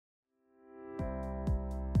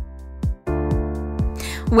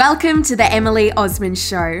Welcome to the Emily Osmond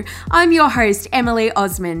Show. I'm your host, Emily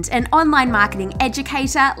Osmond, an online marketing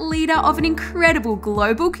educator, leader of an incredible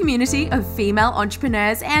global community of female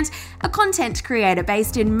entrepreneurs, and a content creator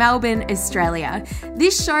based in Melbourne, Australia.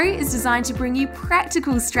 This show is designed to bring you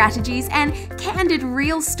practical strategies and candid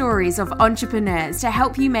real stories of entrepreneurs to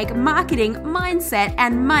help you make marketing, mindset,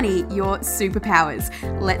 and money your superpowers.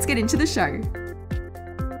 Let's get into the show.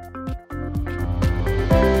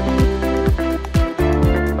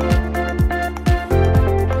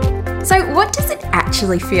 So what does it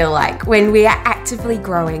actually feel like when we are actively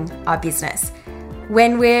growing our business?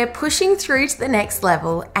 When we're pushing through to the next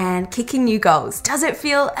level and kicking new goals, does it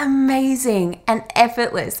feel amazing and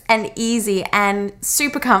effortless and easy and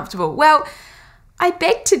super comfortable? Well, I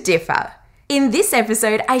beg to differ. In this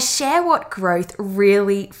episode, I share what growth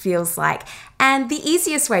really feels like and the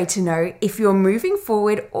easiest way to know if you're moving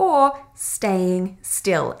forward or staying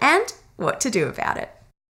still and what to do about it.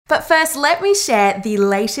 But first, let me share the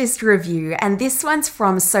latest review, and this one's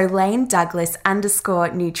from Solane Douglas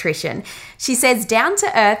 _nutrition. She says, down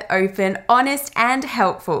to earth, open, honest, and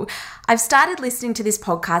helpful. I've started listening to this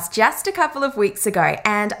podcast just a couple of weeks ago,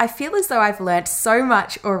 and I feel as though I've learnt so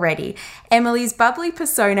much already. Emily's bubbly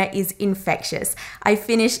persona is infectious. I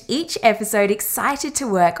finish each episode excited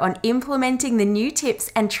to work on implementing the new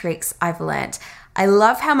tips and tricks I've learnt. I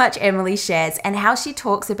love how much Emily shares and how she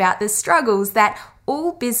talks about the struggles that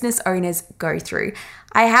all business owners go through.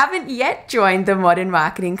 I haven't yet joined the Modern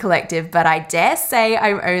Marketing Collective, but I dare say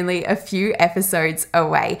I'm only a few episodes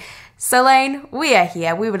away. Solane, we are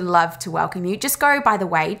here. We would love to welcome you. Just go, by the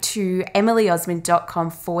way, to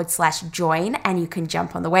emilyosmond.com/join and you can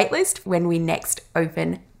jump on the waitlist when we next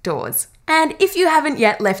open doors. And if you haven't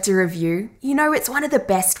yet left a review, you know it's one of the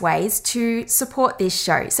best ways to support this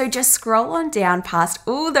show. So just scroll on down past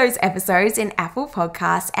all those episodes in Apple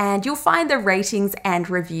Podcasts and you'll find the ratings and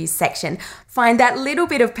reviews section. Find that little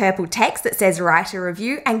bit of purple text that says write a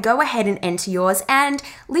review and go ahead and enter yours and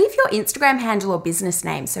leave your Instagram handle or business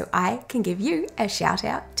name so I can give you a shout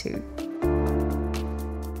out too.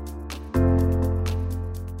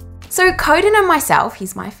 So Coden and myself,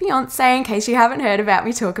 he's my fiance in case you haven't heard about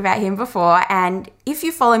me talk about him before, and if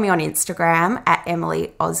you follow me on Instagram at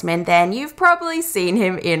Emily Osmond, then you've probably seen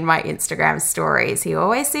him in my Instagram stories. He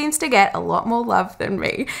always seems to get a lot more love than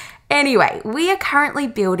me. Anyway, we are currently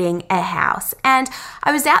building a house, and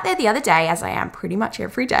I was out there the other day, as I am pretty much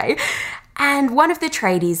every day, and one of the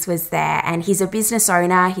tradies was there, and he's a business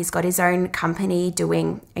owner. He's got his own company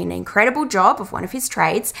doing an incredible job of one of his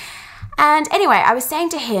trades. And anyway, I was saying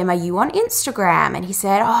to him, are you on Instagram? And he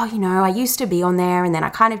said, I used to be on there and then I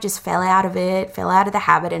kind of just fell out of the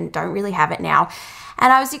habit and don't really have it now.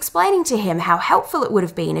 And I was explaining to him how helpful it would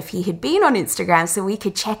have been if he had been on Instagram so we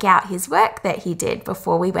could check out his work that he did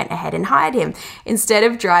before we went ahead and hired him, instead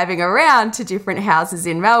of driving around to different houses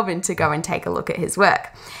in Melbourne to go and take a look at his work.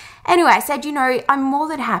 Anyway, I said, I'm more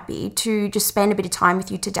than happy to just spend a bit of time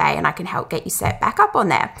with you today and I can help get you set back up on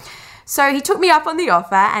there. So he took me up on the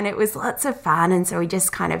offer and it was lots of fun. And so we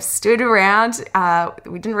just kind of stood around.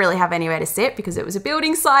 We didn't really have anywhere to sit because it was a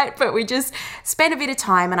building site, but we just spent a bit of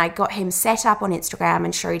time and I got him set up on Instagram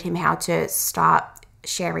and showed him how to start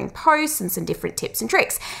sharing posts and some different tips and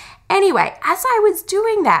tricks. Anyway, as I was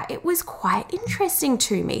doing that, it was quite interesting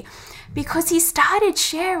to me because he started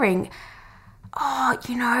sharing, I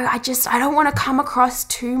don't want to come across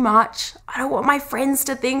too much. I don't want my friends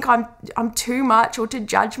to think I'm too much or to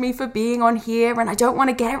judge me for being on here. And I don't want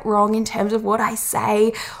to get it wrong in terms of what I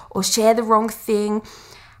say or share the wrong thing.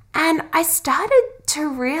 And I started to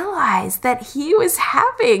realize that he was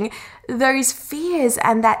having those fears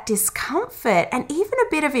and that discomfort and even a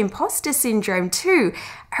bit of imposter syndrome too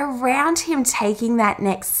around him taking that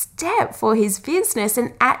next step for his business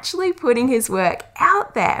and actually putting his work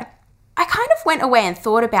out there. I kind of went away and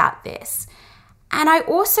thought about this. And I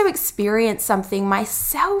also experienced something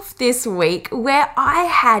myself this week where I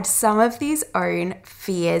had some of these own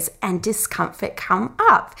fears and discomfort come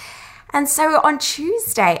up. And so on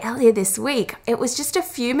Tuesday, earlier this week, it was just a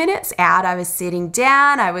few minutes out. I was sitting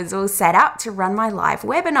down. I was all set up to run my live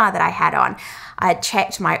webinar that I had on. I had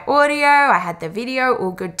checked my audio. I had the video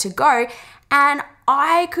all good to go. And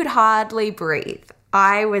I could hardly breathe.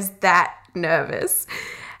 I was that nervous.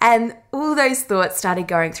 And all those thoughts started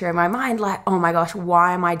going through my mind like, oh my gosh,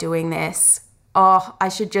 why am I doing this? Oh, I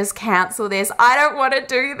should just cancel this. I don't want to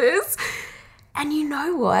do this. And you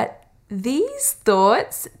know what? These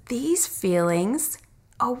thoughts, these feelings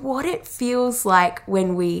are what it feels like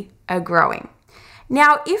when we are growing.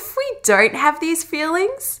 Now, if we don't have these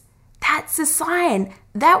feelings, that's a sign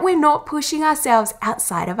that we're not pushing ourselves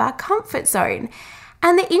outside of our comfort zone.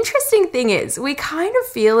 And the interesting thing is, we kind of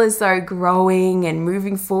feel as though growing and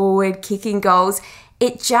moving forward, kicking goals,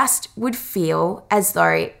 it just would feel as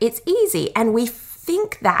though it's easy. And we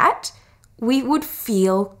think that we would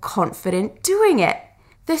feel confident doing it.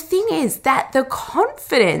 The thing is that the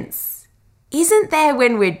confidence isn't there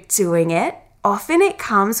when we're doing it. Often it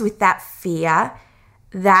comes with that fear,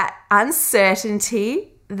 that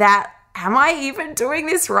uncertainty, that am I even doing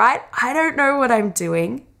this right? I don't know what I'm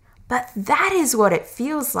doing. But that is what it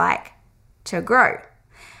feels like to grow.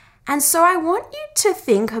 And so I want you to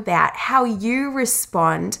think about how you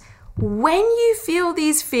respond when you feel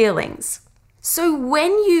these feelings. So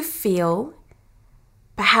when you feel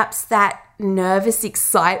perhaps that nervous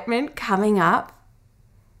excitement coming up,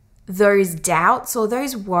 those doubts or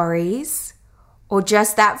those worries, or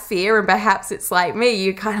just that fear, and perhaps it's like me,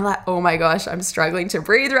 you're kind of like, oh my gosh, I'm struggling to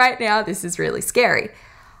breathe right now. This is really scary.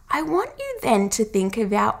 I want you then to think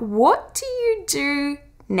about, what do you do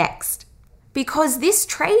next? Because this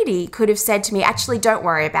tradie could have said to me, actually, don't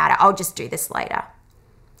worry about it. I'll just do this later.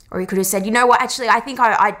 Or he could have said, you know what, actually, I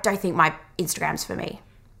don't think my Instagram's for me.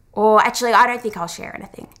 Or actually, I don't think I'll share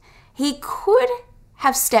anything. He could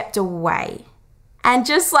have stepped away. And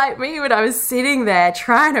just like me, when I was sitting there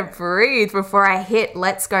trying to breathe before I hit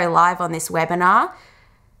let's go live on this webinar,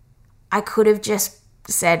 I could have just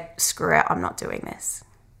said, screw it, I'm not doing this.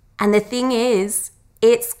 And the thing is,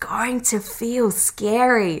 it's going to feel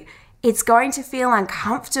scary. It's going to feel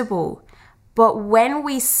uncomfortable. But when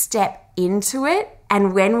we step into it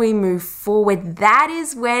and when we move forward, that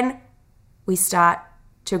is when we start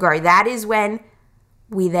to grow. That is when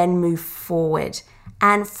we then move forward.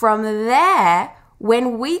 And from there,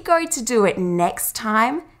 when we go to do it next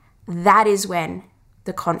time, that is when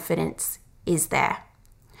the confidence is there.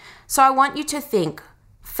 So I want you to think,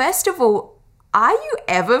 first of all, are you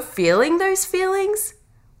ever feeling those feelings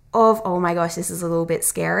of, oh my gosh, this is a little bit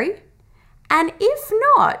scary? And if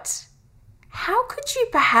not, how could you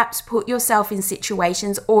perhaps put yourself in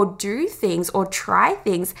situations or do things or try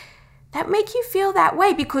things that make you feel that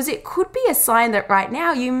way? Because it could be a sign that right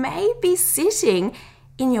now you may be sitting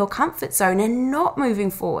in your comfort zone and not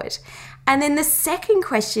moving forward. And then the second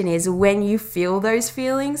question is, when you feel those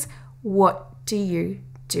feelings, what do you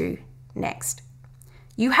do next?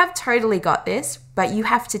 You have totally got this, but you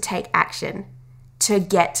have to take action to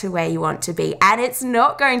get to where you want to be. And it's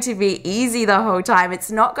not going to be easy the whole time.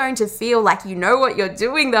 It's not going to feel like you know what you're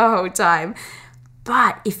doing the whole time.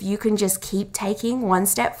 But if you can just keep taking one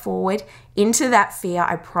step forward into that fear,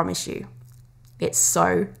 I promise you, it's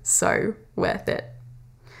so worth it.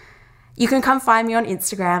 You can come find me on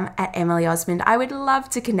Instagram at Emily Osmond. I would love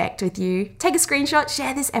to connect with you. Take a screenshot,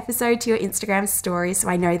 share this episode to your Instagram story so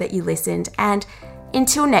I know that you listened. And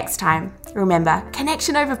until next time, remember,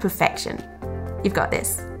 connection over perfection. You've got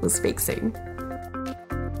this. We'll speak soon.